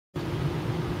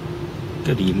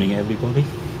Good evening, everybody.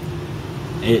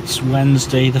 It's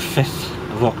Wednesday the 5th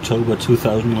of October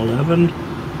 2011,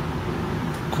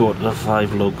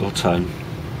 4:45 local time,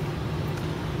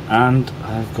 and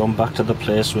I've gone back to the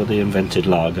place where they invented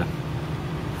lager.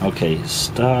 Okay,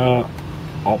 Star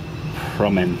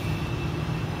Opromen.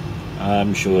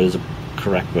 I'm sure there's a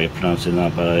correct way of pronouncing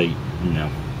that, but I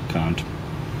can't.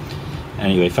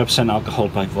 Anyway, 5% alcohol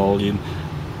by volume,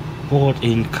 bought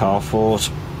in Carrefours.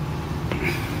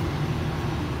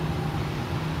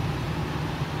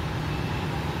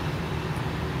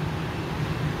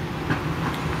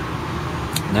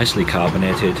 Nicely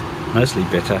carbonated, nicely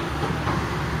bitter,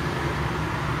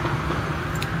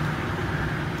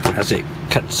 as it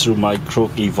cuts through my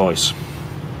croaky voice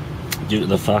due to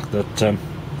the fact that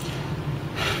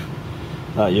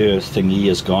that year thingy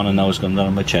is gone and now it's gone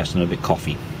down my chest and a bit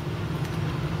coffee.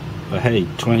 But hey,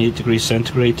 28 degrees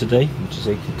centigrade today, which is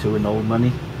 82 in old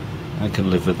money. I can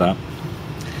live with that.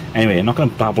 Anyway, I'm not going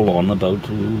to babble on about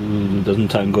doesn't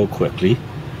time go quickly,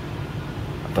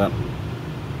 but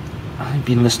I've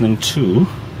been listening to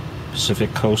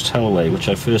Pacific Coast Highway, which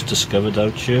I first discovered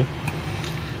out here.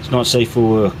 It's not safe for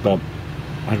work, but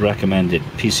I recommend it.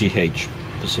 PCH,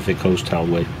 Pacific Coast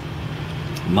Highway.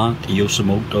 Mark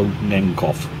Yoshimoto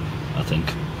Nenkov, I think.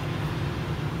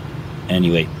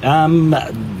 Anyway,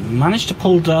 managed to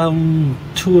pull down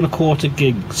 2.25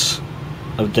 gigs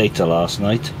of data last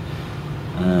night.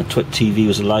 Twit TV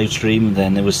was a live stream,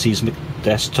 then there was Seismic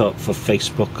Desktop for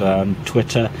Facebook and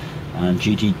Twitter, and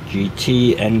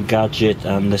GTGT, Engadget,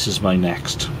 and this is my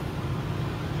next.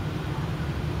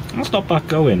 I'll stop back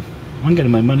going. I'm getting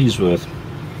my money's worth.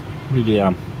 Really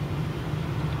am.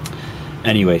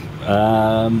 Anyway,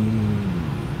 yeah,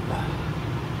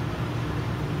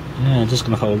 I'm just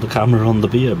going to hold the camera on the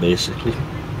beer, basically.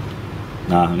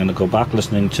 Now, I'm going to go back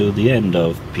listening to the end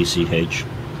of PCH,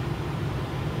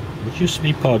 which used to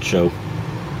be Pod Show.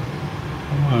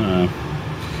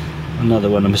 Another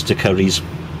one of Mr. Curry's.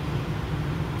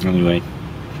 Anyway,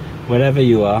 wherever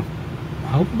you are, I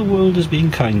hope the world is being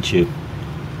kind to you,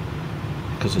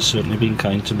 because it's certainly been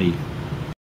kind to me.